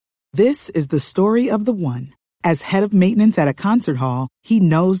This is the story of the one. As head of maintenance at a concert hall, he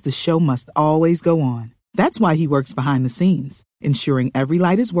knows the show must always go on. That's why he works behind the scenes, ensuring every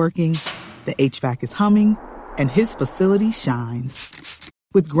light is working, the HVAC is humming, and his facility shines.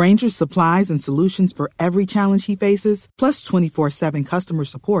 With Grainger's supplies and solutions for every challenge he faces, plus 24/7 customer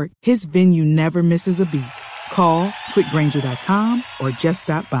support, his venue never misses a beat. Call quickgrainger.com or just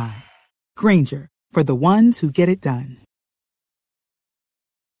stop by. Grainger, for the ones who get it done.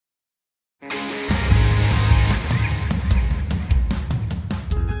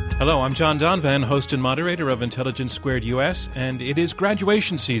 Hello, I'm John Donvan, host and moderator of Intelligence Squared US, and it is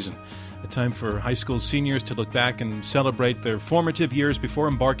graduation season, a time for high school seniors to look back and celebrate their formative years before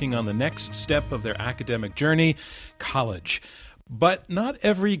embarking on the next step of their academic journey, college. But not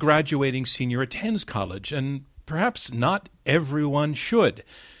every graduating senior attends college, and perhaps not everyone should.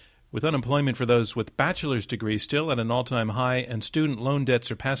 With unemployment for those with bachelor's degrees still at an all-time high and student loan debt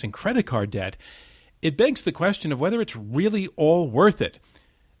surpassing credit card debt, it begs the question of whether it's really all worth it.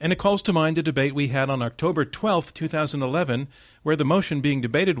 And it calls to mind a debate we had on October 12, 2011, where the motion being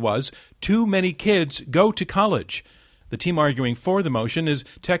debated was, too many kids go to college. The team arguing for the motion is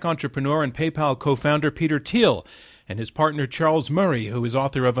tech entrepreneur and PayPal co-founder Peter Thiel and his partner Charles Murray, who is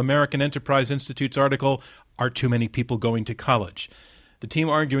author of American Enterprise Institute's article, Are Too Many People Going to College? The team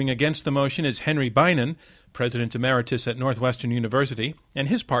arguing against the motion is Henry Beynon, President Emeritus at Northwestern University, and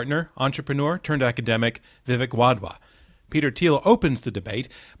his partner, entrepreneur turned academic Vivek Wadhwa. Peter Thiel opens the debate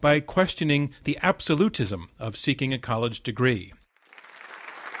by questioning the absolutism of seeking a college degree.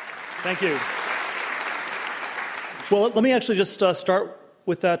 Thank you. Well, let me actually just start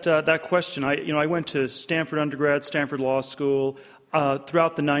with that question. I went to Stanford undergrad, Stanford Law School.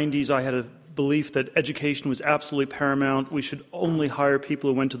 Throughout the 90s, I had a belief that education was absolutely paramount. We should only hire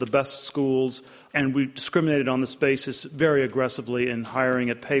people who went to the best schools, and we discriminated on this basis very aggressively in hiring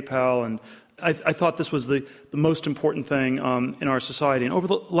at PayPal, and I thought this was the most important thing in our society. And over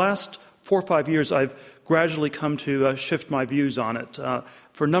the last 4 or 5 years, I've gradually come to shift my views on it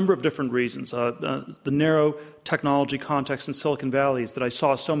for a number of different reasons. The narrow technology context in Silicon Valley is that I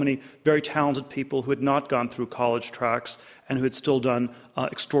saw so many very talented people who had not gone through college tracks and who had still done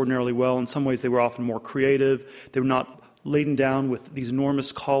extraordinarily well. In some ways, they were often more creative. They were not laden down with these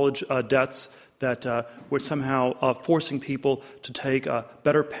enormous college debts that were somehow forcing people to take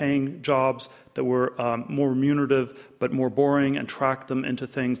better-paying jobs that were more remunerative but more boring and track them into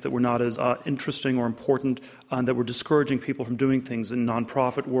things that were not as interesting or important, that were discouraging people from doing things in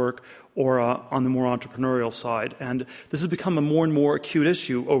nonprofit work or on the more entrepreneurial side. And this has become a more and more acute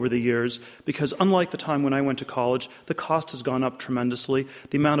issue over the years because unlike the time when I went to college, the cost has gone up tremendously.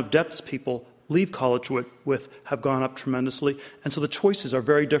 The amount of debts people leave college with have gone up tremendously, and so the choices are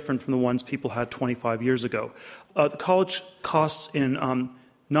very different from the ones people had 25 years ago. The college costs in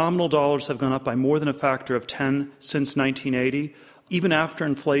nominal dollars have gone up by more than a factor of 10 since 1980. Even after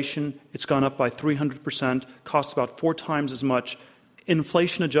inflation, it's gone up by 300%, costs about 4 times as much.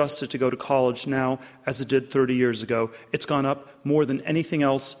 Inflation adjusted to go to college now as it did 30 years ago. It's gone up more than anything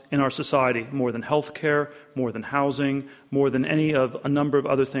else in our society, more than health care, more than housing, more than any of a number of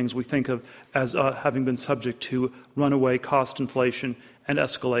other things we think of as having been subject to runaway cost inflation and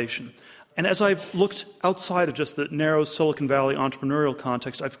escalation. And as I've looked outside of just the narrow Silicon Valley entrepreneurial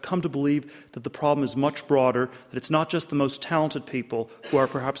context, I've come to believe that the problem is much broader, that it's not just the most talented people who are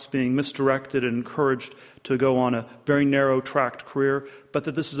perhaps being misdirected and encouraged to go on a very narrow-tracked career, but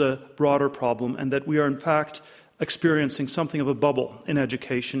that this is a broader problem and that we are, in fact, experiencing something of a bubble in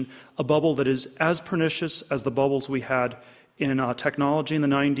education, a bubble that is as pernicious as the bubbles we had in technology in the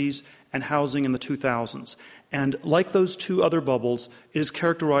 90s and housing in the 2000s. And like those two other bubbles, it is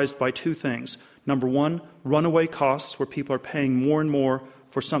characterized by 2 things. Number one, runaway costs, where people are paying more and more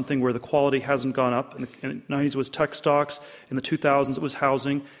for something where the quality hasn't gone up. In the 90s it was tech stocks. In the 2000s it was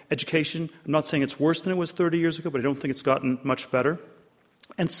housing. Education, I'm not saying it's worse than it was 30 years ago, but I don't think it's gotten much better.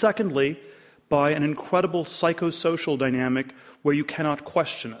 And secondly, by an incredible psychosocial dynamic where you cannot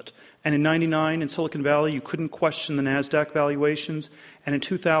question it. And in 99 in Silicon Valley, you couldn't question the NASDAQ valuations. And in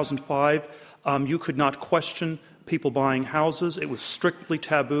 2005, you could not question people buying houses. It was strictly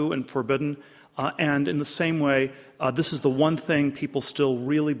taboo and forbidden. And in the same way, this is the one thing people still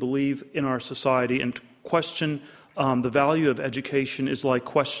really believe in our society. And to question the value of education is like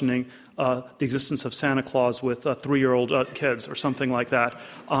questioning the existence of Santa Claus with 3-year-old kids or something like that.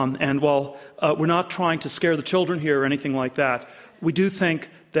 And while we're not trying to scare the children here or anything like that, we do think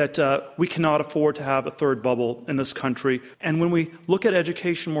that we cannot afford to have a third bubble in this country. And when we look at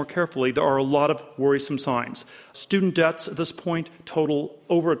education more carefully, there are a lot of worrisome signs. Student debts at this point total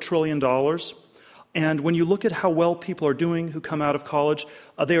over $1 trillion. And when you look at how well people are doing who come out of college,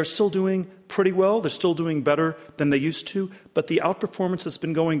 they are still doing pretty well. They're still doing better than they used to. But the outperformance has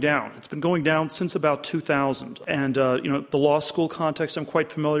been going down. It's been going down since about 2000. And, the law school context I'm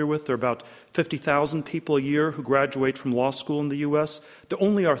quite familiar with. There are about 50,000 people a year who graduate from law school in the U.S. There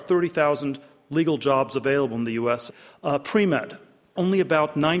only are 30,000 legal jobs available in the U.S. Pre-med. Only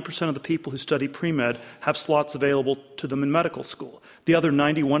about 9% of the people who study pre-med have slots available to them in medical school. The other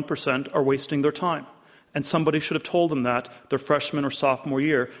 91% are wasting their time. And somebody should have told them that their freshman or sophomore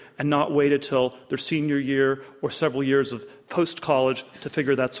year and not waited till their senior year or several years of post-college to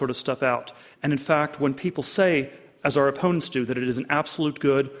figure that sort of stuff out. And in fact, when people say, as our opponents do, that it is an absolute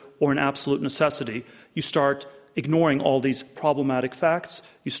good or an absolute necessity, you start ignoring all these problematic facts.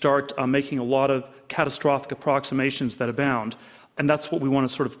 You start making a lot of catastrophic approximations that abound. And that's what we want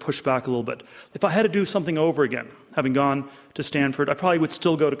to sort of push back a little bit. If I had to do something over again, having gone to Stanford, I probably would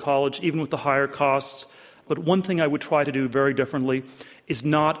still go to college, even with the higher costs. But one thing I would try to do very differently is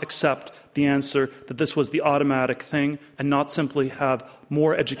not accept the answer that this was the automatic thing and not simply have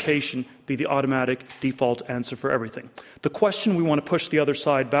more education be the automatic default answer for everything. The question we want to push the other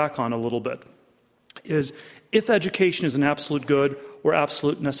side back on a little bit is, if education is an absolute good or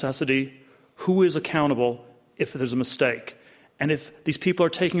absolute necessity, who is accountable if there's a mistake? And if these people are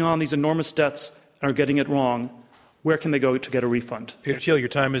taking on these enormous debts and are getting it wrong, where can they go to get a refund? Peter Thiel, your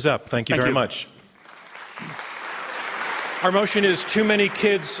time is up. Thank you very much. Our motion is too many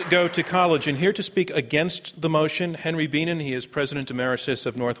kids go to college. And here to speak against the motion, Henry Bienen. He is President Emeritus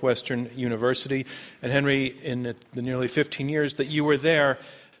of Northwestern University. And Henry, in the nearly 15 years that you were there,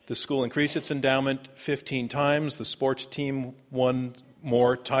 the school increased its endowment 15 times. The sports team won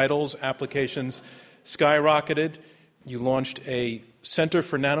more titles. Applications skyrocketed. You launched a Center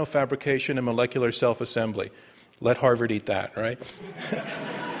for Nanofabrication and Molecular Self-Assembly. Let Harvard eat that, right?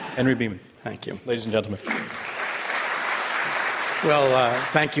 Henry Bienen. Thank you. Ladies and gentlemen. Well,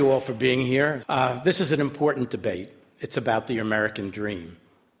 thank you all for being here. This is an important debate. It's about the American dream.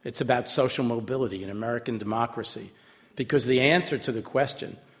 It's about social mobility and American democracy, because the answer to the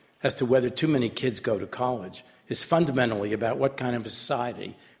question as to whether too many kids go to college is fundamentally about what kind of a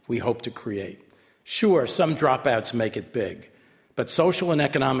society we hope to create. Sure, some dropouts make it big, but social and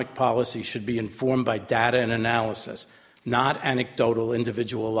economic policy should be informed by data and analysis, not anecdotal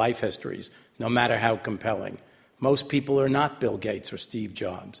individual life histories, no matter how compelling. Most people are not Bill Gates or Steve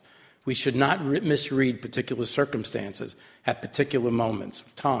Jobs. We should not misread particular circumstances at particular moments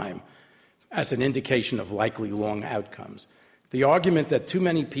of time as an indication of likely long outcomes. The argument that too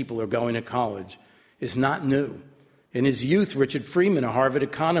many people are going to college is not new. In his youth, Richard Freeman, a Harvard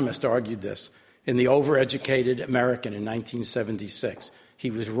economist, argued this in The Overeducated American in 1976. He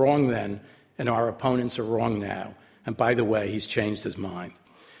was wrong then, and our opponents are wrong now. And by the way, he's changed his mind.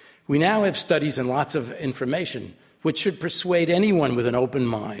 We now have studies and lots of information which should persuade anyone with an open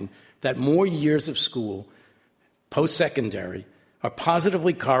mind that more years of school, post-secondary, are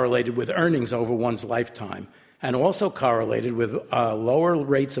positively correlated with earnings over one's lifetime, and also correlated with lower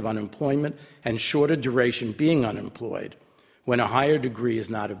rates of unemployment and shorter duration being unemployed when a higher degree is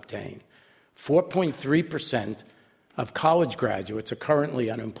not obtained. 4.3% of college graduates are currently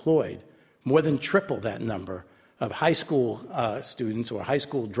unemployed, more than triple that number of high school students or high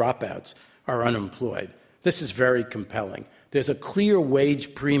school dropouts are unemployed. This is very compelling. There's a clear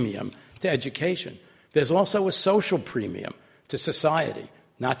wage premium to education. There's also a social premium to society,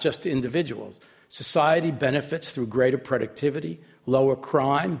 not just to individuals. Society benefits through greater productivity, lower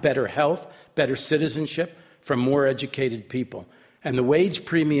crime, better health, better citizenship from more educated people. And the wage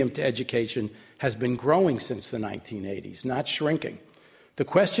premium to education has been growing since the 1980s, not shrinking. The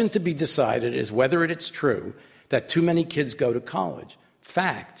question to be decided is whether it's true that too many kids go to college.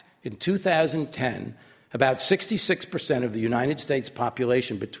 Fact, in 2010, about 66% of the United States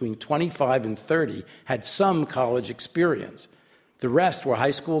population between 25 and 30 had some college experience. The rest were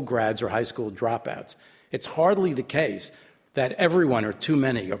high school grads or high school dropouts. It's hardly the case that everyone or too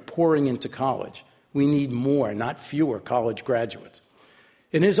many are pouring into college. We need more, not fewer, college graduates.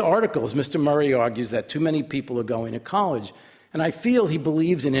 In his articles, Mr. Murray argues that too many people are going to college, and I feel he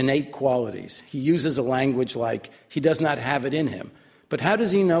believes in innate qualities. He uses a language like he does not have it in him. But how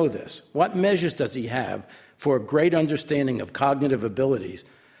does he know this? What measures does he have for a great understanding of cognitive abilities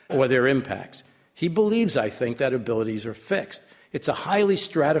or their impacts? He believes, I think, that abilities are fixed. It's a highly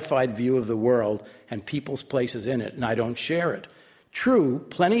stratified view of the world and people's places in it, and I don't share it. True,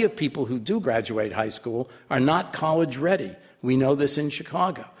 plenty of people who do graduate high school are not college ready. We know this in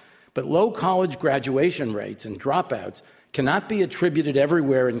Chicago. But low college graduation rates and dropouts cannot be attributed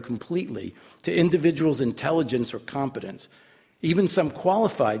everywhere and completely to individuals' intelligence or competence. Even some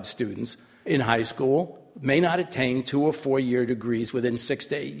qualified students in high school may not attain 2 or 4 year degrees within 6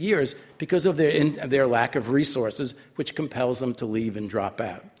 to 8 years because of their lack of resources, which compels them to leave and drop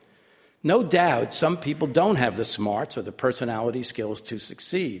out. No doubt, some people don't have the smarts or the personality skills to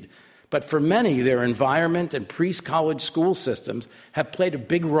succeed. But for many, their environment and pre-college school systems have played a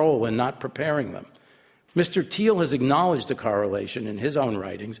big role in not preparing them. Mr. Thiel has acknowledged the correlation in his own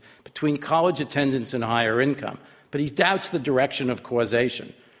writings between college attendance and higher income, but he doubts the direction of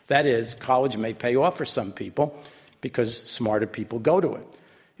causation. That is, college may pay off for some people because smarter people go to it.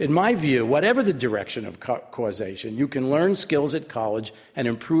 In my view, whatever the direction of causation, you can learn skills at college and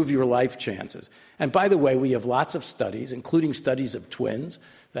improve your life chances. And by the way, we have lots of studies, including studies of twins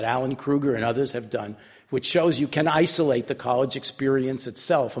that Alan Kruger and others have done, which shows you can isolate the college experience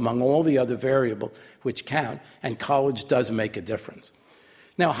itself among all the other variables which count, and college does make a difference.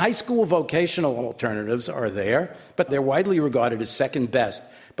 Now, high school vocational alternatives are there, but they're widely regarded as second best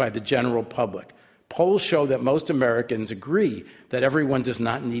by the general public. Polls show that most Americans agree that everyone does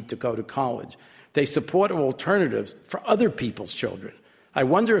not need to go to college. They support alternatives for other people's children. I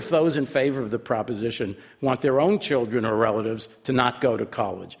wonder if those in favor of the proposition want their own children or relatives to not go to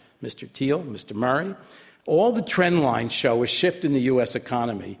college. Mr. Thiel, Mr. Murray, all the trend lines show a shift in the U.S.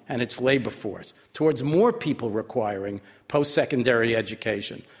 economy and its labor force towards more people requiring post-secondary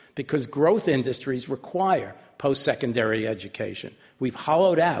education because growth industries require post-secondary education. We've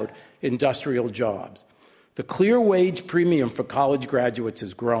hollowed out industrial jobs. The clear wage premium for college graduates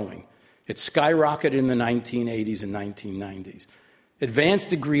is growing. It skyrocketed in the 1980s and 1990s. Advanced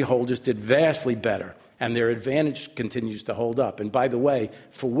degree holders did vastly better, and their advantage continues to hold up. And by the way,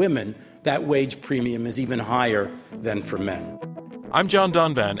 for women, that wage premium is even higher than for men. I'm John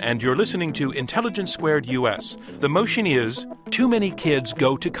Donvan, and you're listening to Intelligence Squared US. The motion is, too many kids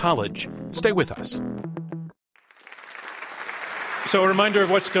go to college. Stay with us. So a reminder of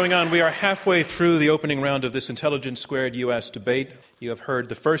what's going on. We are halfway through the opening round of this Intelligence Squared U.S. debate. You have heard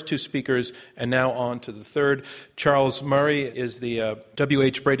the first two speakers, and now on to the third. Charles Murray is the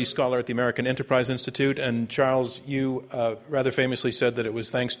W.H. Brady Scholar at the American Enterprise Institute. And Charles, you rather famously said that it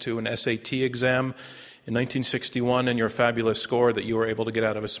was thanks to an SAT exam in 1961 and your fabulous score that you were able to get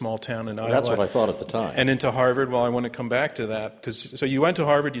out of a small town in Iowa. That's what I thought at the time. And into Harvard. Well, I want to come back to that. So you went to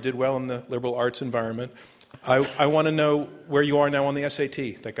Harvard. You did well in the liberal arts environment. I want to know where you are now on the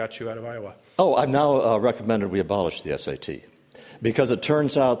SAT that got you out of Iowa. Oh, I've now recommended we abolish the SAT because it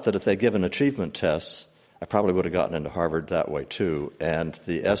turns out that if they give an achievement test, I probably would have gotten into Harvard that way too. And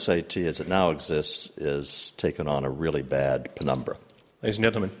the SAT, as it now exists, is taken on a really bad penumbra. Ladies and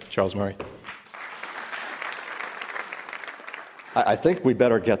gentlemen, Charles Murray. I think we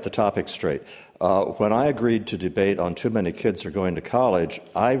better get the topic straight. When I agreed to debate on too many kids are going to college,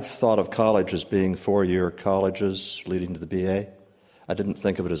 I thought of college as being 4-year colleges leading to the BA. I didn't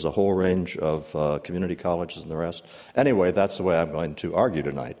think of it as a whole range of community colleges and the rest. Anyway, that's the way I'm going to argue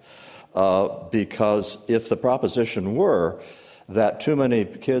tonight. Because if the proposition were that too many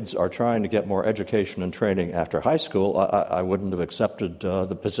kids are trying to get more education and training after high school, I wouldn't have accepted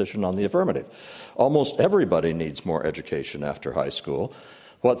the position on the affirmative. Almost everybody needs more education after high school.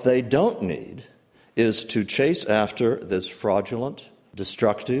 What they don't need is to chase after this fraudulent,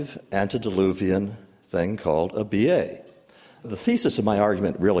 destructive, antediluvian thing called a BA. The thesis of my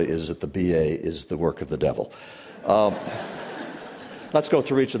argument really is that the BA is the work of the devil. Let's go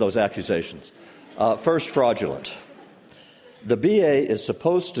through each of those accusations. First, fraudulent. The BA is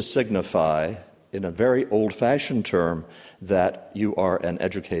supposed to signify, in a very old-fashioned term, that you are an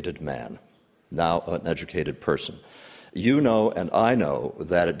educated man, now an educated person. You know and I know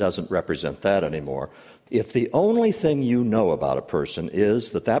that it doesn't represent that anymore. If the only thing you know about a person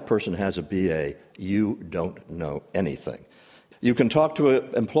is that that person has a BA, you don't know anything. You can talk to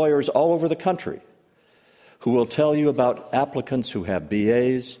employers all over the country who will tell you about applicants who have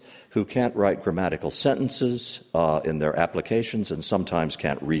BAs, who can't write grammatical sentences in their applications and sometimes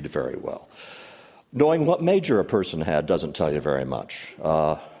can't read very well. Knowing what major a person had doesn't tell you very much.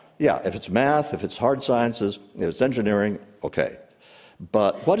 If it's math, if it's hard sciences, if it's engineering, okay.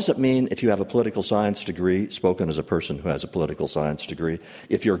 But what does it mean if you have a political science degree, spoken as a person who has a political science degree?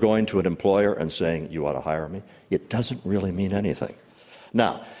 If you're going to an employer and saying, you ought to hire me, it doesn't really mean anything.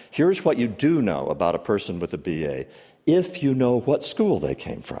 Now, here's what you do know about a person with a BA, if you know what school they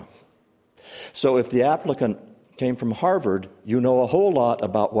came from. So if the applicant came from Harvard, you know a whole lot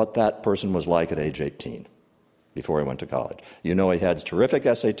about what that person was like at age 18 before he went to college. You know he had terrific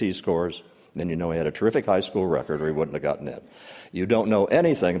SAT scores, then you know he had a terrific high school record or he wouldn't have gotten in. You don't know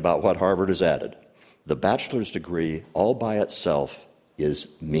anything about what Harvard has added. The bachelor's degree all by itself is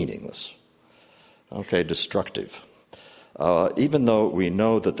meaningless. Okay, destructive. Even though we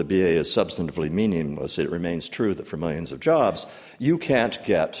know that the BA is substantively meaningless, it remains true that for millions of jobs, you can't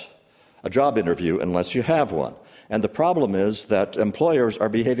get a job interview unless you have one. And the problem is that employers are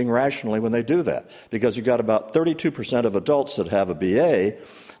behaving rationally when they do that, because you've got about 32% of adults that have a BA.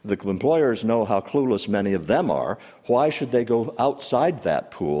 The employers know how clueless many of them are. Why should they go outside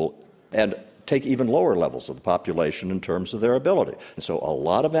that pool and take even lower levels of the population in terms of their ability? And so a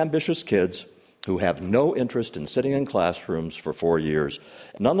lot of ambitious kids who have no interest in sitting in classrooms for 4 years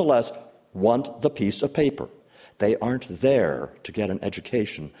nonetheless want the piece of paper. They aren't there to get an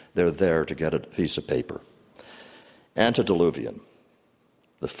education. They're there to get a piece of paper. Antediluvian.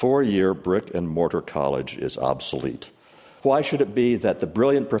 The 4-year brick-and-mortar college is obsolete. Why should it be that the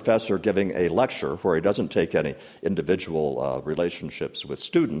brilliant professor giving a lecture where he doesn't take any individual relationships with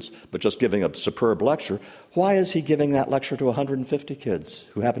students, but just giving a superb lecture, why is he giving that lecture to 150 kids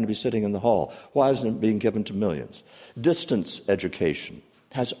who happen to be sitting in the hall? Why isn't it being given to millions? Distance education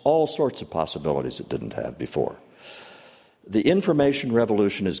has all sorts of possibilities it didn't have before. The information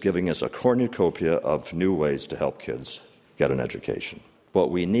revolution is giving us a cornucopia of new ways to help kids get an education.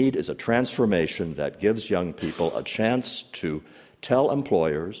 What we need is a transformation that gives young people a chance to tell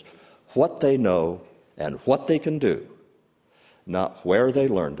employers what they know and what they can do, not where they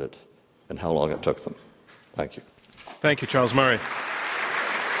learned it and how long it took them. Thank you. Thank you, Charles Murray.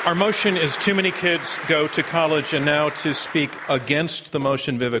 Our motion is too many kids go to college, and now to speak against the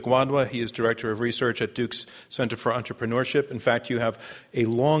motion, Vivek Wadhwa. He is Director of Research at Duke's Center for Entrepreneurship. In fact, you have a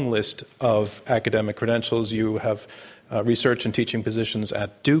long list of academic credentials. You have research and teaching positions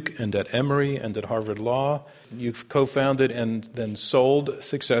at Duke and at Emory and at Harvard Law. You've co-founded and then sold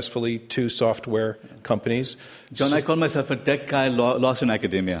successfully 2 software companies. John, I call myself a tech guy lost in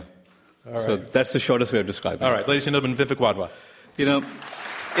academia. All right. So that's the shortest way of describing it. All right, ladies and gentlemen, Vivek Wadhwa. You know,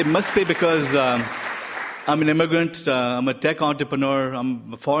 it must be because I'm an immigrant, I'm a tech entrepreneur,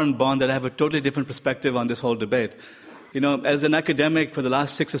 I'm foreign born, that I have a totally different perspective on this whole debate. You know, as an academic for the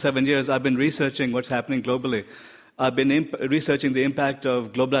last 6 or 7 years, I've been researching what's happening globally. I've been researching the impact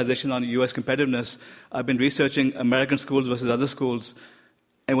of globalization on U.S. competitiveness. I've been researching American schools versus other schools.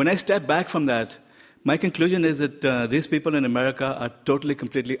 And when I step back from that, my conclusion is that these people in America are totally,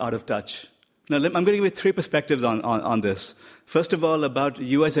 completely out of touch. Now, I'm going to give you 3 perspectives on this. First of all, about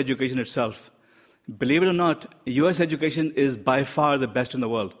U.S. education itself. Believe it or not, U.S. education is by far the best in the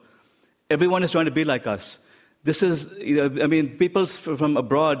world. Everyone is trying to be like us. This is, people from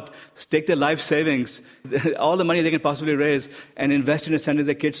abroad take their life savings, all the money they can possibly raise, and invest in sending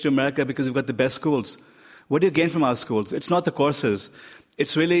their kids to America because we've got the best schools. What do you gain from our schools? It's not the courses.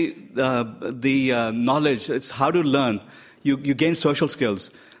 It's really the knowledge. It's how to learn. You gain social skills.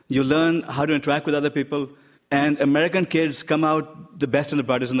 You learn how to interact with other people. And American kids come out the best and the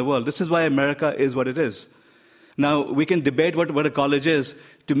brightest in the world. This is why America is what it is. Now, we can debate what a college is.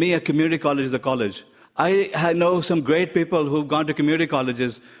 To me, a community college is a college. I know some great people who've gone to community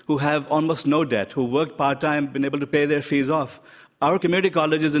colleges who have almost no debt, who worked part-time, been able to pay their fees off. Our community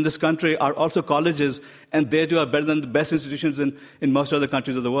colleges in this country are also colleges, and they too are better than the best institutions in most other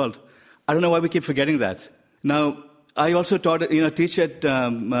countries of the world. I don't know why we keep forgetting that. Now, I also teach at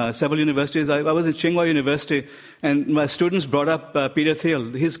several universities. I was in Tsinghua University, and my students brought up Peter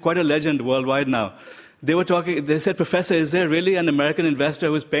Thiel. He's quite a legend worldwide now. They said, Professor, is there really an American investor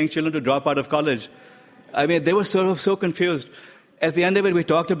who's paying children to drop out of college? I mean, they were so confused. At the end of it, we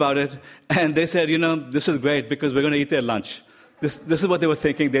talked about it, and they said, this is great because we're going to eat their lunch. This is what they were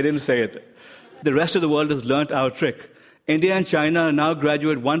thinking. They didn't say it. The rest of the world has learnt our trick. India and China now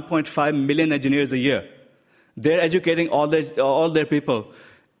graduate 1.5 million engineers a year. They're educating all their people.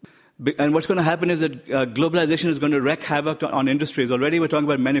 And what's going to happen is that globalization is going to wreak havoc on industries. Already we're talking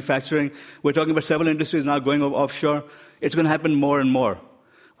about manufacturing. We're talking about several industries now going offshore. It's going to happen more and more.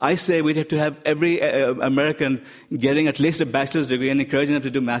 I say we'd have to have every American getting at least a bachelor's degree and encouraging them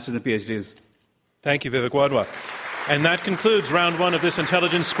to do masters and PhDs. Thank you, Vivek Wadhwa. And that concludes round 1 of this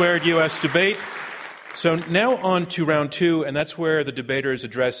Intelligence Squared U.S. debate. So now on to round 2, and that's where the debaters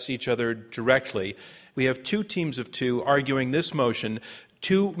address each other directly. We have 2 teams of 2 arguing this motion,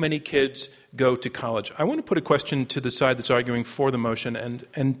 too many kids go to college. I want to put a question to the side that's arguing for the motion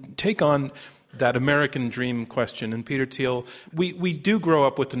and take on that American dream question. And Peter Thiel, we do grow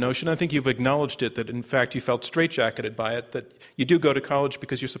up with the notion, I think you've acknowledged it, that in fact you felt straitjacketed by it, that you do go to college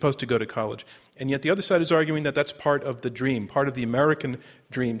because you're supposed to go to college. And yet the other side is arguing that that's part of the dream, part of the American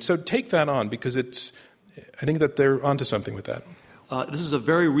dream. So take that on, because I think that they're onto something with that. This is a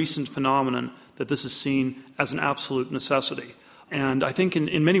very recent phenomenon that this is seen as an absolute necessity. And I think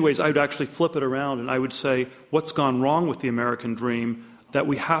in many ways I would actually flip it around and I would say what's gone wrong with the American dream that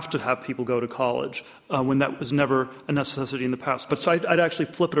we have to have people go to college when that was never a necessity in the past. But so I'd actually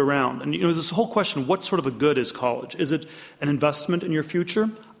flip it around. And, this whole question, what sort of a good is college? Is it an investment in your future?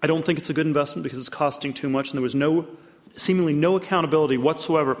 I don't think it's a good investment because it's costing too much, and there was seemingly no accountability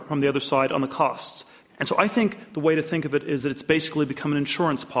whatsoever from the other side on the costs. And so I think the way to think of it is that it's basically become an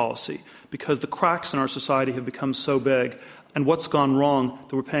insurance policy because the cracks in our society have become so big. And what's gone wrong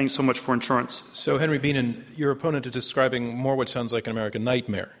that we're paying so much for insurance? So, Henry Bienen, your opponent is describing more what sounds like an American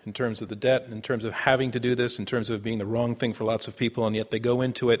nightmare in terms of the debt, in terms of having to do this, in terms of being the wrong thing for lots of people, and yet they go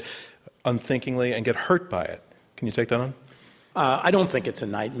into it unthinkingly and get hurt by it. Can you take that on? I don't think it's a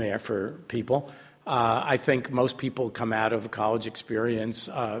nightmare for people. I think most people come out of a college experience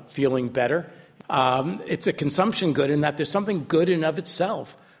feeling better. It's a consumption good in that there's something good in of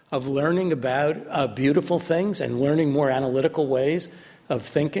itself of learning about beautiful things and learning more analytical ways of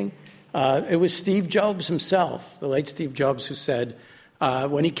thinking. It was Steve Jobs himself, the late Steve Jobs, who said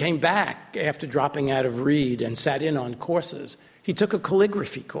when he came back after dropping out of Reed and sat in on courses, he took a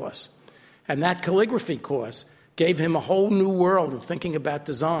calligraphy course. And that calligraphy course gave him a whole new world of thinking about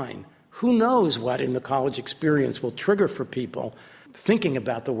design. Who knows what in the college experience will trigger for people thinking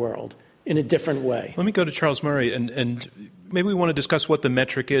about the world in a different way. Let me go to Charles Murray, and maybe we want to discuss what the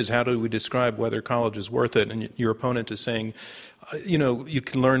metric is. How do we describe whether college is worth it? And your opponent is saying, you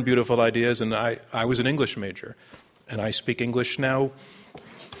can learn beautiful ideas, and I was an English major, and I speak English now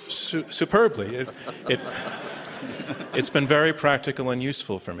superbly. It's been very practical and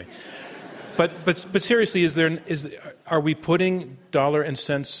useful for me. But seriously, are we putting dollar and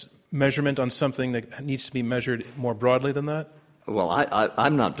cents measurement on something that needs to be measured more broadly than that? Well,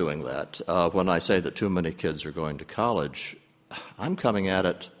 I'm not doing that. When I say that too many kids are going to college, I'm coming at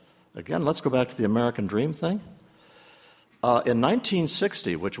it, again, let's go back to the American dream thing. In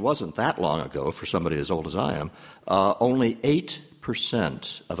 1960, which wasn't that long ago for somebody as old as I am, only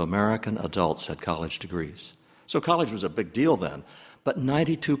 8% of American adults had college degrees. So college was a big deal then. But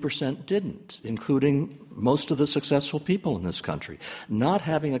 92% didn't, including most of the successful people in this country. Not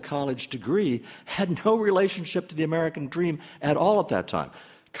having a college degree had no relationship to the American dream at all at that time.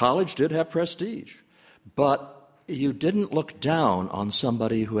 College did have prestige, but you didn't look down on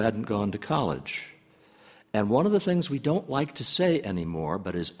somebody who hadn't gone to college. And one of the things we don't like to say anymore,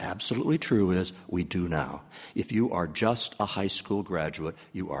 but is absolutely true, is we do now. If you are just a high school graduate,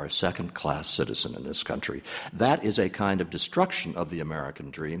 you are a second-class citizen in this country. That is a kind of destruction of the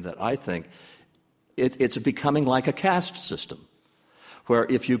American dream that I think it's becoming like a caste system, where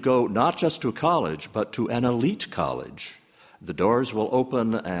if you go not just to college, but to an elite college, the doors will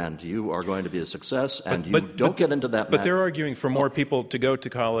open and you are going to be a success, and you don't get into that. But they're arguing for more people to go to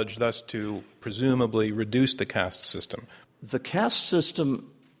college, thus to presumably reduce the caste system. The caste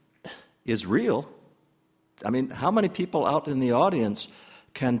system is real. I mean, how many people out in the audience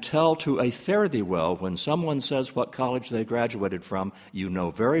can tell to a fare-thee-well when someone says what college they graduated from? You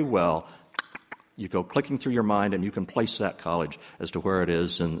know very well. You go clicking through your mind, and you can place that college as to where it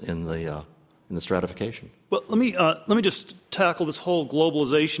is in the stratification. Well, let me just tackle this whole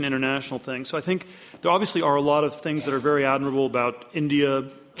globalization international thing. So I think there obviously are a lot of things that are very admirable about India,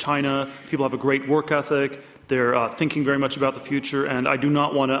 China. People have a great work ethic. They're thinking very much about the future, and I do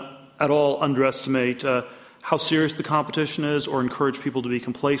not want to at all underestimate how serious the competition is or encourage people to be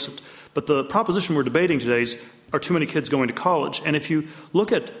complacent. But the proposition we're debating today is, are too many kids going to college? And if you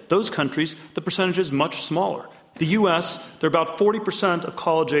look at those countries, the percentage is much smaller. The U.S., there are about 40% of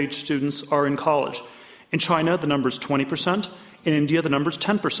college-age students are in college. In China, the number is 20%. In India, the number is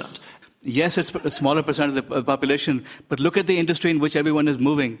 10%. Yes, it's a smaller percent of the population, but look at the industry in which everyone is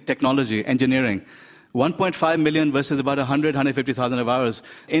moving, technology, engineering. 1.5 million versus about 150,000 of ours.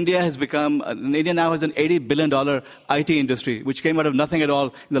 India now has an $80 billion IT industry, which came out of nothing at all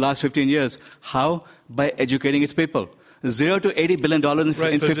in the last 15 years. How? By educating its people. $0 to $80 billion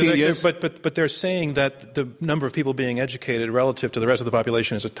in 15 years. But they're saying that the number of people being educated relative to the rest of the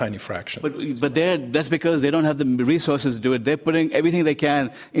population is a tiny fraction. But that's because they don't have the resources to do it. They're putting everything they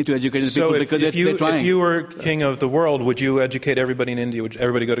can into educating people because they're trying. If you were king of the world, would you educate everybody in India? Would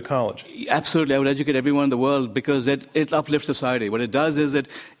everybody go to college? Absolutely. I would educate everyone in the world because it uplifts society. What it does is it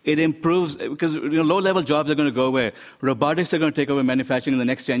improves, because low-level jobs are going to go away. Robotics are going to take over manufacturing in the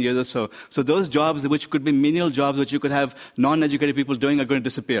next 10 years or so. So those jobs, which could be menial jobs, which you could have non-educated people doing, are going to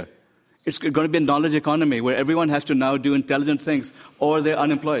disappear. It's going to be a knowledge economy where everyone has to now do intelligent things or they're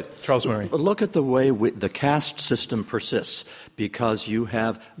unemployed. Charles Murray. Look at the way the caste system persists, because you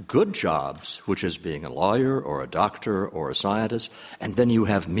have good jobs, which is being a lawyer or a doctor or a scientist, and then you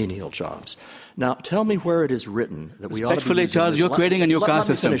have menial jobs. Now, tell me where it is written that we ought to be Respectfully, Charles, you're creating a new caste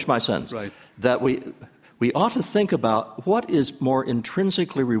system. Let me finish my sentence. Right. That we we ought to think about what is more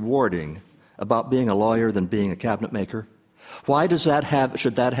intrinsically rewarding about being a lawyer than being a cabinet maker. Why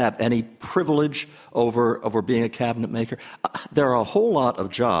should that have any privilege over being a cabinet maker? There are a whole lot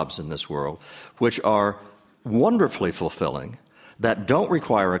of jobs in this world which are wonderfully fulfilling, that don't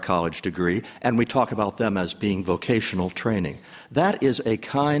require a college degree, and we talk about them as being vocational training. That is a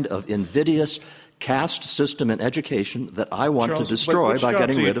kind of invidious caste system in education that I want to destroy by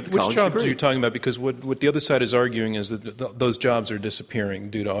getting rid of the college degree. Which jobs are you talking about? Because what the other side is arguing is that those jobs are disappearing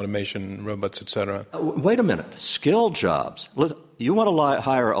due to automation, robots, et cetera. Wait a minute. Skilled jobs. You want to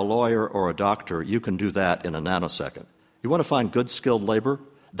hire a lawyer or a doctor, you can do that in a nanosecond. You want to find good skilled labor?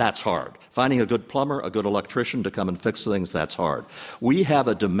 That's hard. Finding a good plumber, a good electrician to come and fix things, that's hard. We have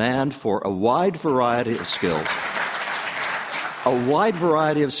a demand for a wide variety of skills.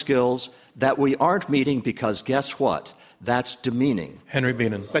 That we aren't meeting because guess what? That's demeaning. Henry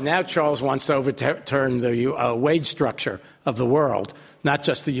Bienen. But now Charles wants to overturn the wage structure of the world, not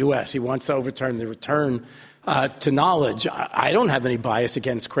just the U.S. He wants to overturn the return to knowledge. I don't have any bias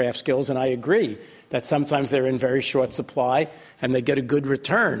against craft skills, and I agree that sometimes they're in very short supply and they get a good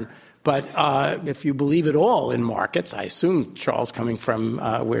return. But if you believe at all in markets, I assume Charles, coming from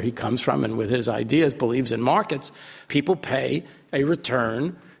where he comes from and with his ideas, believes in markets, people pay a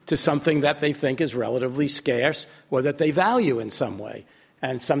return to something that they think is relatively scarce or that they value in some way.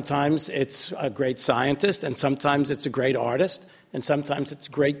 And sometimes it's a great scientist, and sometimes it's a great artist, and sometimes it's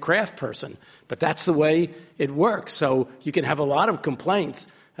a great craft person. But that's the way it works. So you can have a lot of complaints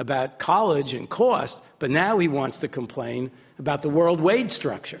about college and cost, but now he wants to complain about the world wage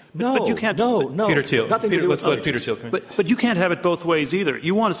structure. But you can't. No. Peter Thiel. Let's let Peter Thiel come in. But you can't have it both ways either.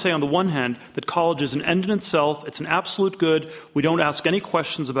 You want to say on the one hand that college is an end in itself, it's an absolute good, we don't ask any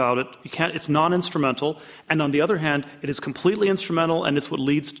questions about it, it's non-instrumental, and on the other hand, it is completely instrumental and it's what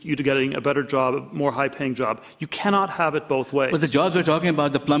leads you to getting a better job, a more high-paying job. You cannot have it both ways. But the jobs we're talking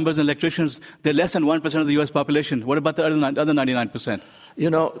about, the plumbers and electricians, they're less than 1% of the U.S. population. What about the other 99%? You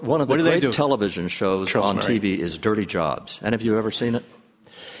know, one of the great television shows on TV is Dirty Jobs. And have you ever seen it?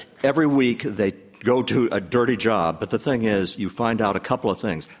 Every week they go to a dirty job, but the thing is, you find out a couple of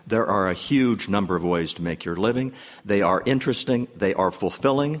things. There are a huge number of ways to make your living. They are interesting. They are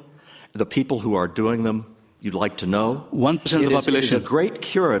fulfilling. The people who are doing them, you'd like to know. 1% of the population. It is a great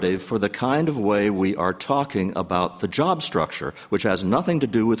curative for the kind of way we are talking about the job structure, which has nothing to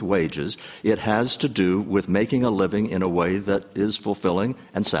do with wages. It has to do with making a living in a way that is fulfilling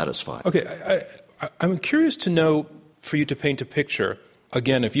and satisfying. Okay, I'm curious to know, for you to paint a picture,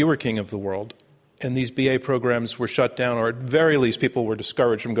 again, if you were king of the world, and these BA programs were shut down, or at very least people were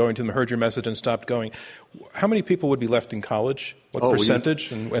discouraged from going to them, heard your message and stopped going, how many people would be left in college? What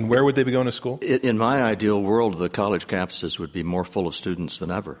percentage? And where would they be going to school? In my ideal world, the college campuses would be more full of students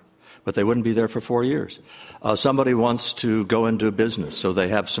than ever. But they wouldn't be there for 4 years. Somebody wants to go into business, so they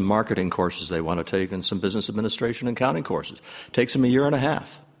have some marketing courses they want to take and some business administration and accounting courses. It takes them a year and a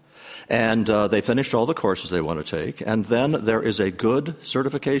half. And they finished all the courses they want to take, and then there is a good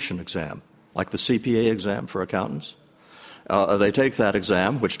certification exam, like the CPA exam for accountants. They take that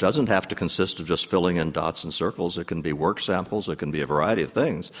exam, which doesn't have to consist of just filling in dots and circles. It can be work samples. It can be a variety of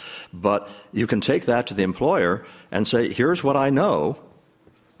things. But you can take that to the employer and say, here's what I know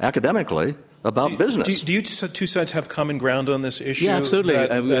academically about business. Do you two sides have common ground on this issue? Yeah, absolutely.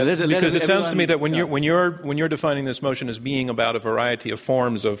 Because it sounds to me that when you're defining this motion as being about a variety of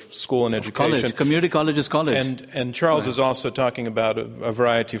forms of school and education, college, community college is college, and Charles is also talking about a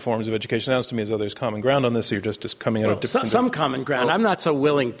variety of forms of education. It sounds to me as though there's common ground on this. Or you're just coming out of different. Some common ground. I'm not so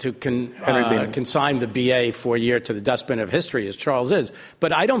willing to consign the BA 4-year to the dustbin of history as Charles is,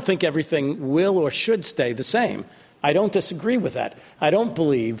 but I don't think everything will or should stay the same. I don't disagree with that. I don't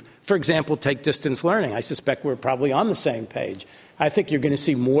believe, for example, take distance learning. I suspect we're probably on the same page. I think you're going to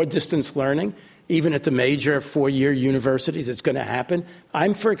see more distance learning, even at the major 4-year universities. It's going to happen.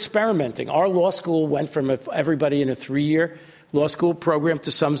 I'm for experimenting. Our law school went from everybody in a 3-year law school program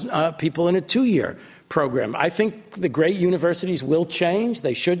to some people in a 2-year program. I think the great universities will change.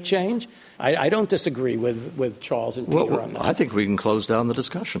 They should change. I don't disagree with Charles and Peter on that. I think we can close down the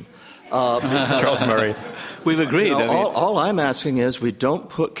discussion. Charles Murray. We've agreed. All I'm asking is we don't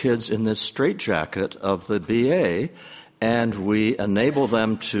put kids in this straitjacket of the BA, and we enable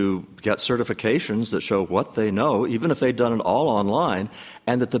them to get certifications that show what they know, even if they've done it all online,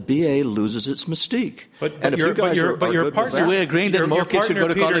 and that the BA loses its mystique. But your partner, we're agreeing that more kids should go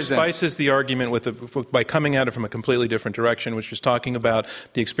to college. Peter spices the argument by coming at it from a completely different direction, which is talking about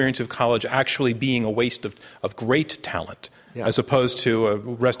the experience of college actually being a waste of great talent. Yeah. As opposed to a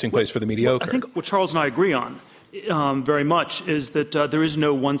resting place for the mediocre. I think what Charles and I agree on very much is that there is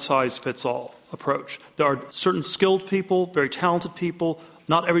no one-size-fits-all approach. There are certain skilled people, very talented people.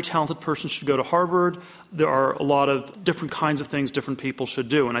 Not every talented person should go to Harvard. There are a lot of different kinds of things different people should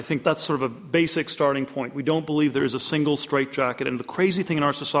do. And I think that's sort of a basic starting point. We don't believe there is a single straitjacket. And the crazy thing in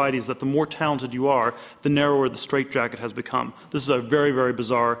our society is that the more talented you are, the narrower the straitjacket has become. This is a very, very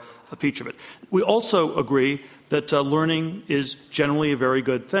bizarre feature of it. We also agree that learning is generally a very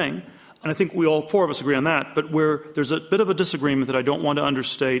good thing. And I think we all four of us agree on that. But where there's a bit of a disagreement that I don't want to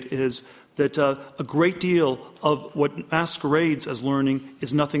understate is that a great deal of what masquerades as learning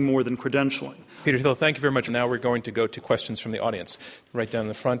is nothing more than credentialing. Peter Thiel, thank you very much. Now we're going to go to questions from the audience. Right down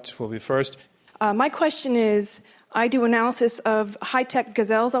the front will be first. My question is, I do analysis of high-tech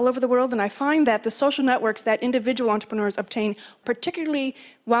gazelles all over the world, and I find that the social networks that individual entrepreneurs obtain, particularly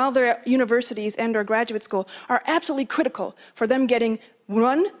while they're at universities and or graduate school, are absolutely critical for them getting,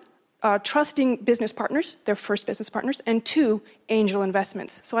 one, trusting business partners, their first business partners, and two, angel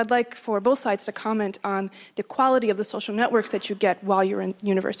investments. So I'd like for both sides to comment on the quality of the social networks that you get while you're in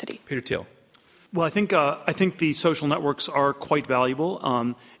university. Peter Thiel. Well, I think the social networks are quite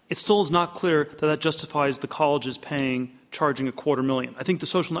valuable. It still is not clear that justifies the colleges charging $250,000. I think the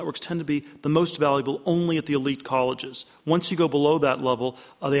social networks tend to be the most valuable only at the elite colleges. Once you go below that level,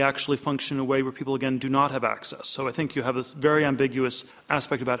 they actually function in a way where people, again, do not have access. So I think you have this very ambiguous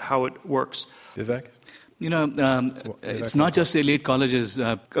aspect about how it works. Vivek? It's not just the elite colleges,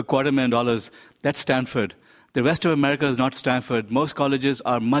 $250,000. That's Stanford. The rest of America is not Stanford. Most colleges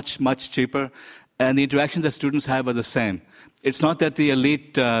are much, much cheaper, and the interactions that students have are the same. It's not that the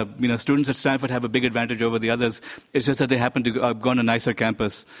elite, students at Stanford have a big advantage over the others. It's just that they happen to go on a nicer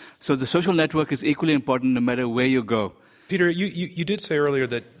campus. So the social network is equally important no matter where you go. Peter, you did say earlier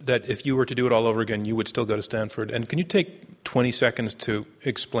that if you were to do it all over again, you would still go to Stanford. And can you take 20 seconds to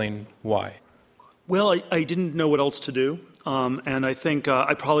explain why? Well, I didn't know what else to do. And I think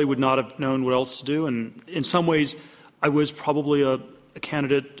I probably would not have known what else to do. And in some ways, I was probably a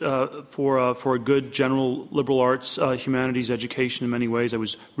candidate for a good general liberal arts, humanities education in many ways. I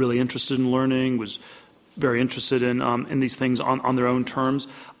was really interested in learning, was very interested in these things on their own terms.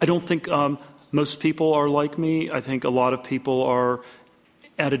 I don't think most people are like me. I think a lot of people are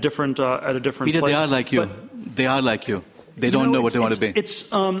at a different Peter, place. They are like you. They are like you. They don't know what they want to be.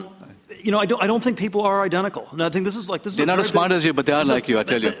 I don't think people are identical. And I think this is. They're not as smart as you, but they are like you, I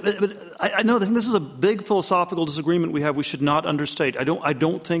tell you. But I think this is a big philosophical disagreement we have. We should not understate. I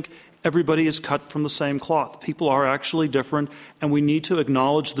don't think everybody is cut from the same cloth. People are actually different, and we need to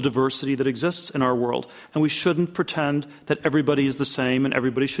acknowledge the diversity that exists in our world. And we shouldn't pretend that everybody is the same and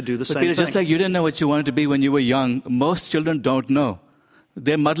everybody should do the same Peter, thing. just like you didn't know what you wanted to be when you were young, most children don't know.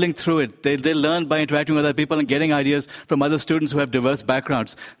 They're muddling through it. They learn by interacting with other people and getting ideas from other students who have diverse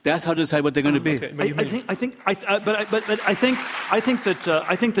backgrounds. That's how to decide what they're going to be. Okay, I think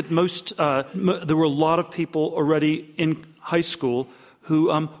that most there were a lot of people already in high school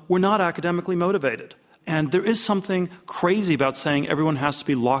who were not academically motivated. And there is something crazy about saying everyone has to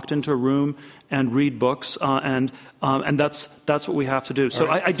be locked into a room and read books, and that's what we have to do. So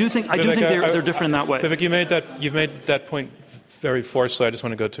right. I do think they're different in that way. Vivek, you've made that point very forcefully. I just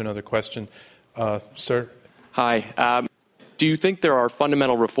want to go to another question, sir. Hi. Do you think there are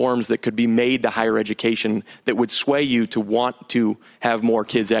fundamental reforms that could be made to higher education that would sway you to want to have more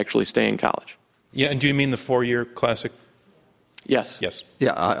kids actually stay in college? Yeah, and do you mean the 4-year classic? Yes. Yes.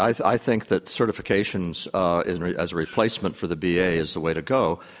 Yeah, I think that certifications as a replacement for the BA is the way to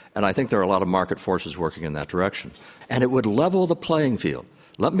go, and I think there are a lot of market forces working in that direction. And it would level the playing field.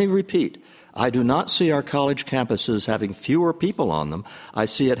 Let me repeat. I do not see our college campuses having fewer people on them. I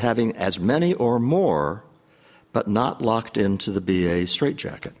see it having as many or more, but not locked into the BA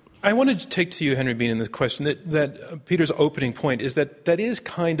straitjacket. I wanted to take to you, Henry Bean, in the question that Peter's opening point is that is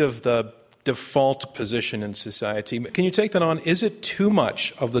kind of the default position in society. Can you take that on? Is it too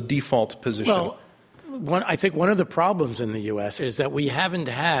much of the default position? Well, I think one of the problems in the U.S. is that we haven't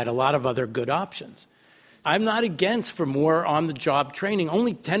had a lot of other good options. I'm not against for more on-the-job training.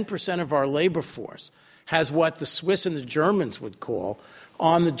 Only 10% of our labor force has what the Swiss and the Germans would call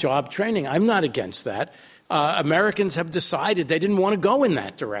on-the-job training. I'm not against that. Americans have decided they didn't want to go in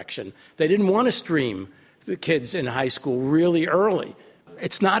that direction. They didn't want to stream the kids in high school really early.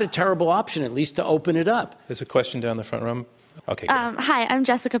 It's not a terrible option, at least to open it up. There's a question down the front row. Okay. Hi, I'm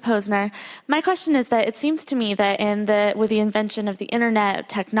Jessica Posner. My question is that it seems to me that with the invention of the internet,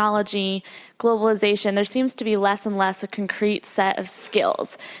 technology, globalization, there seems to be less and less a concrete set of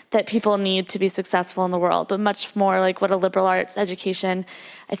skills that people need to be successful in the world, but much more like what a liberal arts education,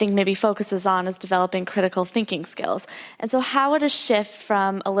 I think, maybe focuses on is developing critical thinking skills. And so how would a shift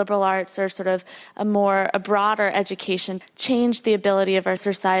from a liberal arts or sort of a broader education change the ability of our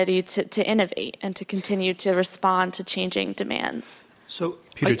society to innovate and to continue to respond to changing demands? So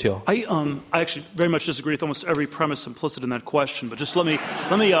Peter Thiel. I actually very much disagree with almost every premise implicit in that question. But just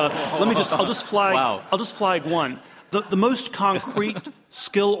I'll just flag one. The most concrete,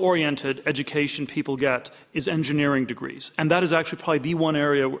 skill-oriented education people get is engineering degrees, and that is actually probably the one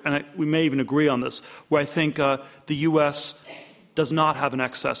area, and we may even agree on this, where I think the U.S. does not have an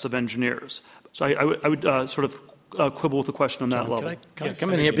excess of engineers. So I would sort of quibble with the question on that level. Can I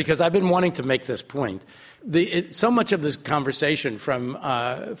come in here? Because I've been wanting to make this point. So much of this conversation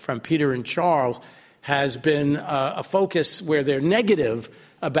from Peter and Charles has been a focus where they're negative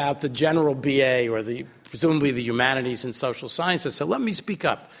about the general BA or presumably the humanities and social sciences. So let me speak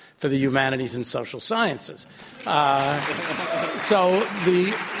up for the humanities and social sciences. There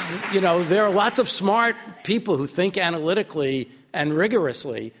are lots of smart people who think analytically and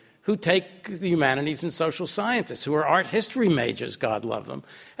rigorously who take the humanities and social sciences, who are art history majors, God love them,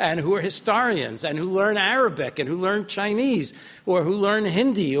 and who are historians, and who learn Arabic, and who learn Chinese, or who learn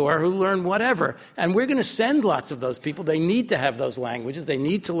Hindi, or who learn whatever. And we're going to send lots of those people. They need to have those languages. They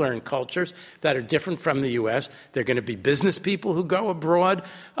need to learn cultures that are different from the U.S. They're going to be business people who go abroad.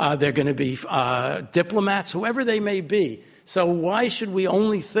 They're going to be diplomats, whoever they may be. So why should we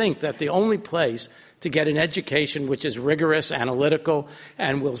only think that the only place to get an education which is rigorous, analytical,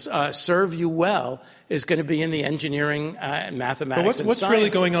 and will serve you well is going to be in the engineering and mathematics and what's really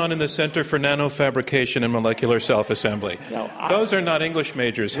going on in the Center for Nanofabrication and Molecular Self-Assembly? Those are not English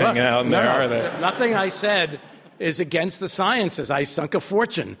majors hanging out in there, are they? Nothing I said is against the sciences. I sunk a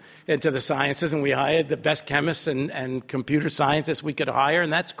fortune into the sciences, and we hired the best chemists and computer scientists we could hire,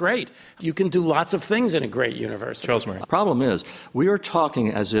 and that's great. You can do lots of things in a great university. Charles Murray. The problem is, we are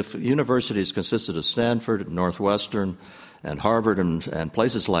talking as if universities consisted of Stanford, Northwestern, and Harvard, and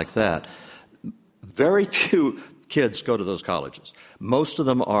places like that. Very few kids go to those colleges. Most of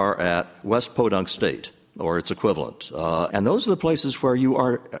them are at West Podunk State or its equivalent. And those are the places where you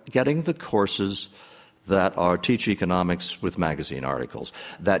are getting the courses that teach economics with magazine articles,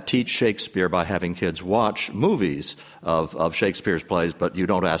 that teach Shakespeare by having kids watch movies of Shakespeare's plays, but you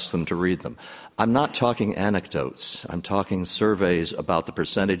don't ask them to read them. I'm not talking anecdotes. I'm talking surveys about the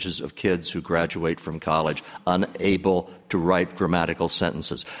percentages of kids who graduate from college unable to write grammatical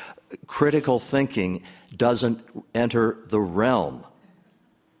sentences. Critical thinking doesn't enter the realm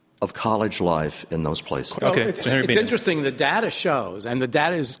of college life in those places. Okay. It's interesting. The data shows, and the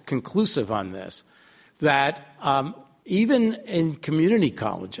data is conclusive on this, that even in community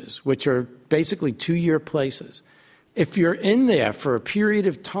colleges, which are basically 2-year places, if you're in there for a period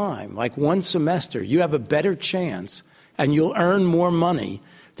of time, like one semester, you have a better chance and you'll earn more money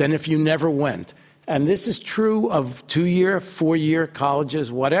than if you never went. And this is true of 2-year, 4-year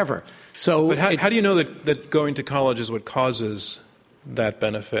colleges, whatever. But how do you know that going to college is what causes that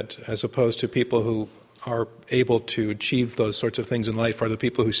benefit, as opposed to people who are able to achieve those sorts of things in life are the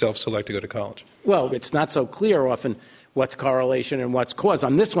people who self-select to go to college? Well, it's not so clear often what's correlation and what's cause.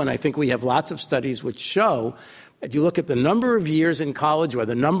 On this one, I think we have lots of studies which show that you look at the number of years in college or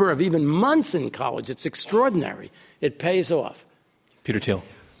the number of even months in college, it's extraordinary. It pays off. Peter Thiel.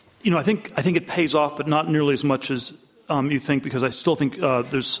 I think it pays off, but not nearly as much as you think, because I still think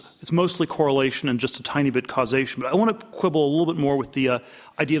it's mostly correlation and just a tiny bit causation. But I want to quibble a little bit more with the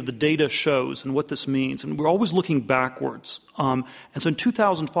idea of the data shows and what this means. And we're always looking backwards. And so in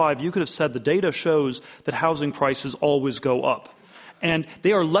 2005, you could have said the data shows that housing prices always go up. And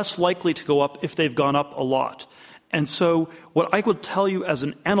they are less likely to go up if they've gone up a lot. And so what I would tell you as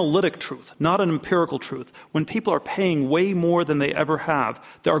an analytic truth, not an empirical truth, when people are paying way more than they ever have,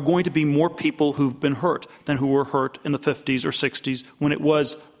 there are going to be more people who've been hurt than who were hurt in the 50s or 60s when it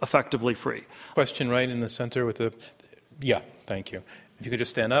was effectively free. Question right in the center with the... Yeah, thank you. If you could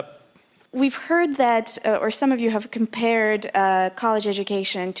just stand up. We've heard that, or some of you have compared college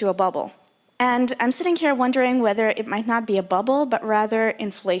education to a bubble. And I'm sitting here wondering whether it might not be a bubble, but rather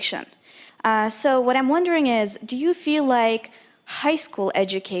inflation. So what I'm wondering is, do you feel like high school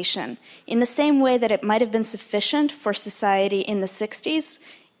education, in the same way that it might have been sufficient for society in the 60s,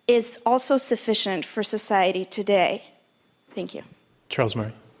 is also sufficient for society today? Thank you. Charles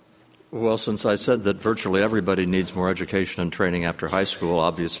Murray. Well, since I said that virtually everybody needs more education and training after high school,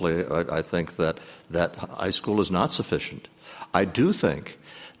 obviously I think that high school is not sufficient. I do think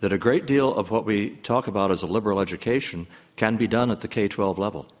that a great deal of what we talk about as a liberal education can be done at the K-12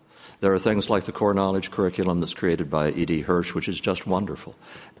 level. There are things like the core knowledge curriculum that's created by E.D. Hirsch, which is just wonderful.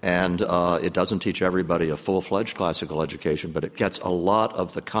 And it doesn't teach everybody a full-fledged classical education, but it gets a lot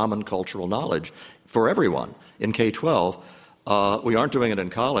of the common cultural knowledge for everyone in K-12. We aren't doing it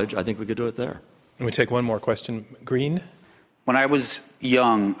in college. I think we could do it there. And we take one more question. Green? When I was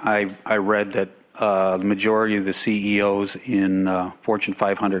young, I read that the majority of the CEOs in Fortune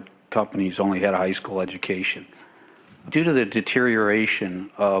 500 companies only had a high school education. Due to the deterioration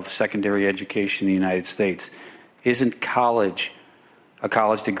of secondary education in the United States, isn't a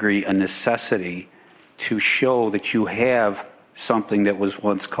college degree a necessity to show that you have something that was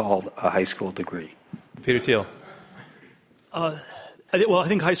once called a high school degree? Peter Thiel. I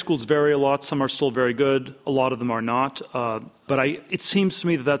think high schools vary a lot. Some are still very good. A lot of them are not. But it seems to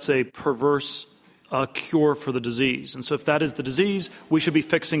me that that's a perverse cure for the disease. And so if that is the disease, we should be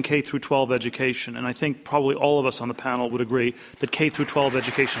fixing K through 12 education. And I think probably all of us on the panel would agree that K through 12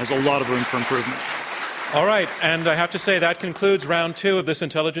 education has a lot of room for improvement. All right. And I have to say that concludes round 2 of this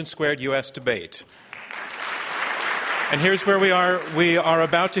Intelligence Squared U.S. debate. And here's where we are. We are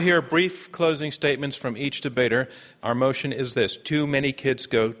about to hear brief closing statements from each debater. Our motion is this: too many kids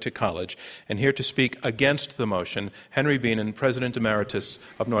go to college. And here to speak against the motion, Henry Bienen, President Emeritus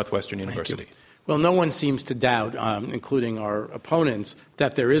of Northwestern University. Well, no one seems to doubt, including our opponents,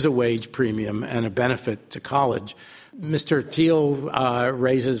 that there is a wage premium and a benefit to college. Mr. Thiel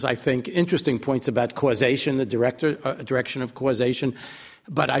raises, I think, interesting points about causation, the direction of causation.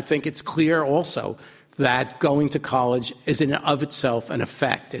 But I think it's clear also that going to college is in and of itself an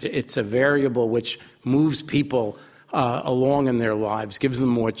effect. It's a variable which moves people along in their lives, gives them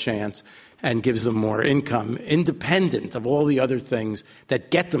more chance, and gives them more income, independent of all the other things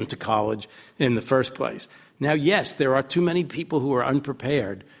that get them to college in the first place. Now, yes, there are too many people who are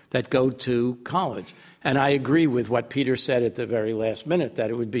unprepared that go to college. And I agree with what Peter said at the very last minute,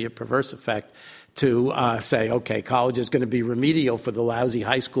 that it would be a perverse effect to say, okay, college is going to be remedial for the lousy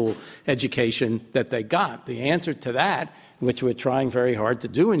high school education that they got. The answer to that, which we're trying very hard to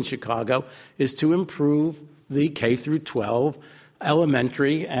do in Chicago, is to improve the K through 12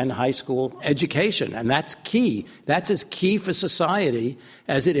 elementary and high school education. And that's key. That's as key for society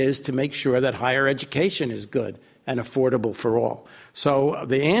as it is to make sure that higher education is good and affordable for all. So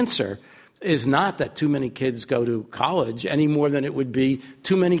the answer is not that too many kids go to college any more than it would be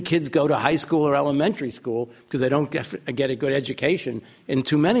too many kids go to high school or elementary school, because they don't get a good education in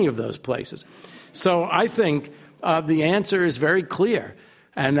too many of those places. So I think the answer is very clear,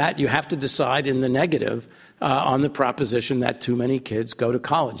 and that you have to decide in the negative on the proposition that too many kids go to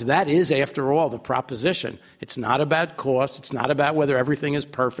college. That is, after all, the proposition. It's not about cost. It's not about whether everything is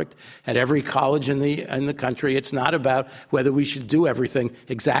perfect at every college in the country. It's not about whether we should do everything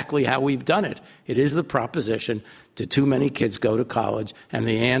exactly how we've done it. It is the proposition that too many kids go to college, and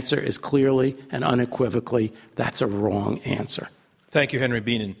the answer is clearly and unequivocally that's a wrong answer. Thank you, Henry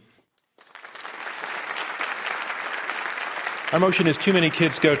Bienen. Our motion is too many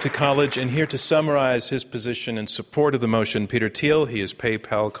kids go to college, and here to summarize his position in support of the motion, Peter Thiel. He is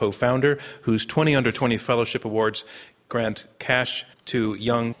PayPal co-founder, whose 20 Under 20 Fellowship Awards grant cash to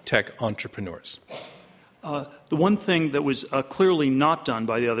young tech entrepreneurs. The one thing that was clearly not done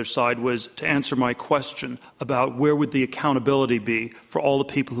by the other side was to answer my question about where would the accountability be for all the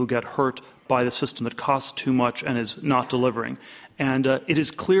people who get hurt by the system that costs too much and is not delivering. And it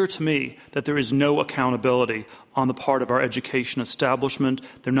is clear to me that there is no accountability on the part of our education establishment.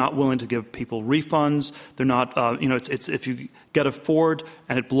 They're not willing to give people refunds. They're not, it's if you get a Ford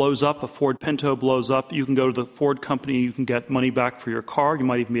and it blows up, a Ford Pinto blows up, you can go to the Ford company, you can get money back for your car. You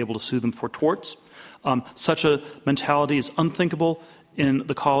might even be able to sue them for torts. Such a mentality is unthinkable in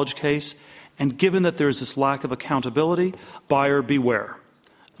the college case. And given that there is this lack of accountability, buyer beware.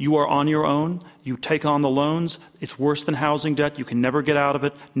 You are on your own. You take on the loans. It's worse than housing debt. You can never get out of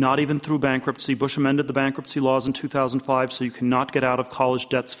it, not even through bankruptcy. Bush amended the bankruptcy laws in 2005, so you cannot get out of college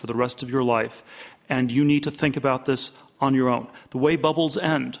debts for the rest of your life. And you need to think about this on your own. The way bubbles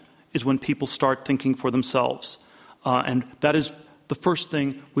end is when people start thinking for themselves. And that is the first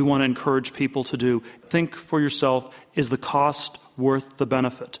thing we want to encourage people to do. Think for yourself. Is the cost worth the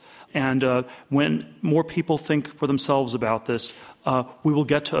benefit? And when more people think for themselves about this, we will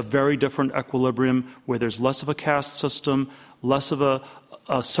get to a very different equilibrium where there's less of a caste system, less of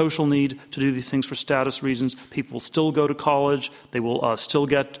a social need to do these things for status reasons. People will still go to college. They will still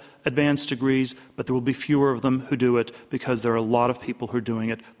get advanced degrees, but there will be fewer of them who do it because there are a lot of people who are doing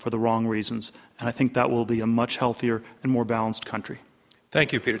it for the wrong reasons. And I think that will be a much healthier and more balanced country.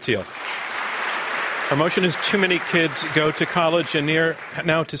 Thank you, Peter Thiel. Our motion is too many kids go to college. And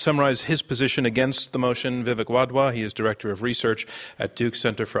now to summarize his position against the motion, Vivek Wadhwa. He is Director of Research at Duke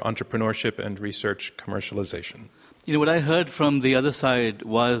Center for Entrepreneurship and Research Commercialization. You know, what I heard from the other side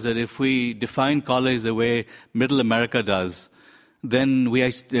was that if we define college the way Middle America does, then we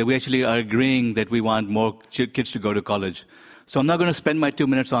actually are agreeing that we want more kids to go to college. So I'm not going to spend my 2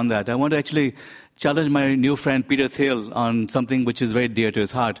 minutes on that. I want to actually challenge my new friend Peter Thiel on something which is very dear to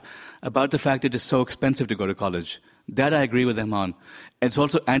his heart, about the fact that it's so expensive to go to college. That I agree with him on. It's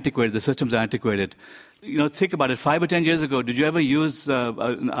also antiquated. The systems are antiquated. You know, think about it. 5 or 10 years ago, did you ever use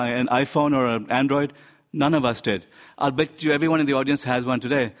an iPhone or an Android? None of us did. I'll bet you everyone in the audience has one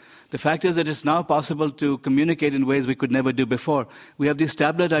today. The fact is that it's now possible to communicate in ways we could never do before. We have these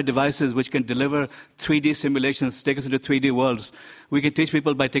tablet-eye devices which can deliver 3D simulations, take us into 3D worlds. We can teach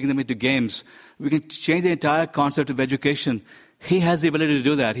people by taking them into games. We can change the entire concept of education. He has the ability to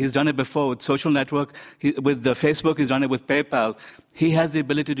do that. He's done it before with social network, with the Facebook, he's done it with PayPal. He has the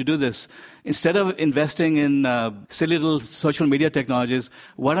ability to do this. Instead of investing in silly little social media technologies,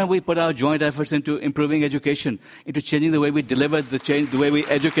 why don't we put our joint efforts into improving education, into changing the way we deliver, the way we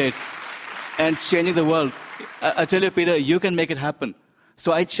educate, and changing the world? I tell you, Peter, you can make it happen.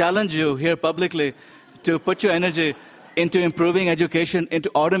 So I challenge you here publicly to put your energy into improving education, into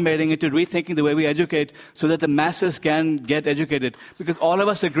automating, into rethinking the way we educate so that the masses can get educated. Because all of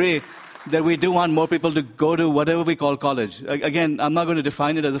us agree that we do want more people to go to whatever we call college. Again, I'm not going to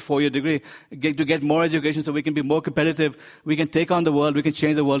define it as a 4-year degree. To get more education so we can be more competitive, we can take on the world, we can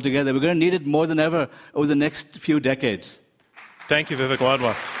change the world together. We're going to need it more than ever over the next few decades. Thank you, Vivek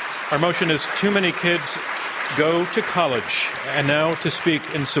Wadhwa. Our motion is too many kids go to college. And now to speak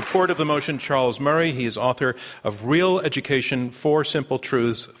in support of the motion, Charles Murray. He is author of Real Education, 4 Simple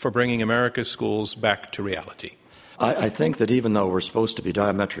Truths for Bringing America's Schools Back to Reality. I think that even though we're supposed to be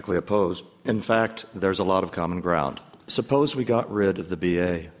diametrically opposed, in fact, there's a lot of common ground. Suppose we got rid of the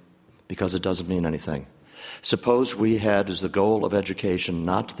BA because it doesn't mean anything. Suppose we had as the goal of education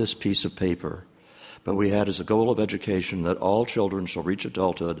not this piece of paper, but we had as a goal of education that all children shall reach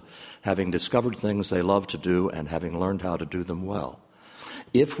adulthood having discovered things they love to do and having learned how to do them well.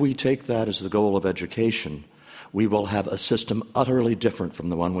 If we take that as the goal of education, we will have a system utterly different from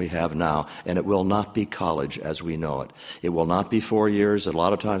the one we have now, and it will not be college as we know it. It will not be 4 years. A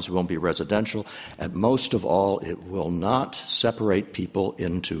lot of times it won't be residential. And most of all, it will not separate people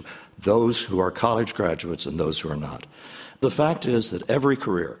into those who are college graduates and those who are not. The fact is that every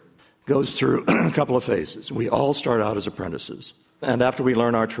career goes through a couple of phases. We all start out as apprentices. And after we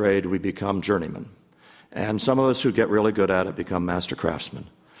learn our trade, we become journeymen. And some of us who get really good at it become master craftsmen.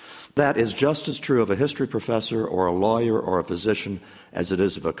 That is just as true of a history professor or a lawyer or a physician as it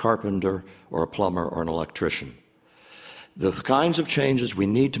is of a carpenter or a plumber or an electrician. The kinds of changes we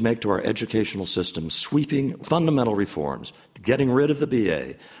need to make to our educational system, sweeping fundamental reforms, getting rid of the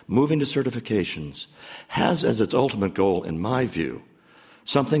BA, moving to certifications, has as its ultimate goal, in my view,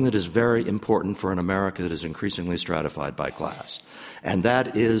 something that is very important for an America that is increasingly stratified by class. And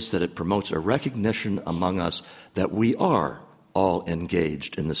that is that it promotes a recognition among us that we are all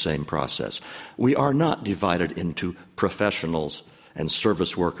engaged in the same process. We are not divided into professionals and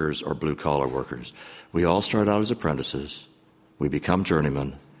service workers or blue-collar workers. We all start out as apprentices, we become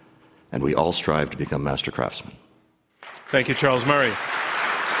journeymen, and we all strive to become master craftsmen. Thank you, Charles Murray.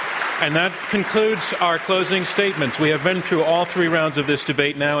 And that concludes our closing statements. We have been through all 3 rounds of this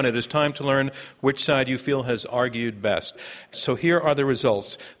debate now, and it is time to learn which side you feel has argued best. So here are the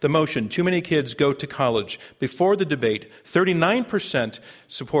results. The motion, too many kids go to college. Before the debate, 39%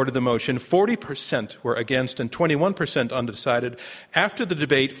 supported the motion, 40% were against, and 21% undecided. After the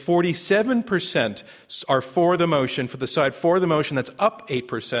debate, 47% are for the motion. For the side for the motion, that's up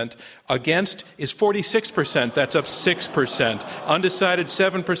 8%. Against is 46%. That's up 6%. Undecided,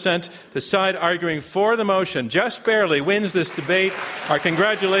 7%. The side arguing for the motion just barely wins this debate. Our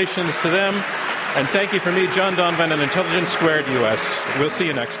congratulations to them. And thank you from me, John Donvan, and Intelligence Squared US. We'll see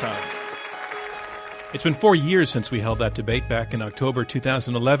you next time. It's been 4 years since we held that debate back in October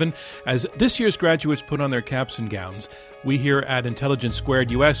 2011. As this year's graduates put on their caps and gowns, we here at Intelligence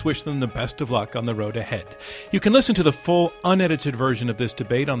Squared US wish them the best of luck on the road ahead. You can listen to the full, unedited version of this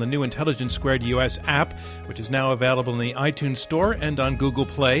debate on the new Intelligence Squared US app, which is now available in the iTunes Store and on Google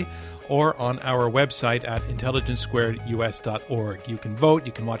Play, or on our website at intelligencesquaredus.org. You can vote,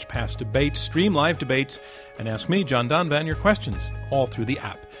 you can watch past debates, stream live debates, and ask me, John Donvan, your questions, all through the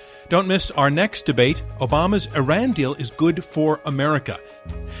app. Don't miss our next debate. Obama's Iran deal is good for America.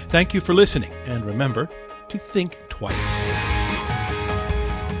 Thank you for listening, and remember to think twice.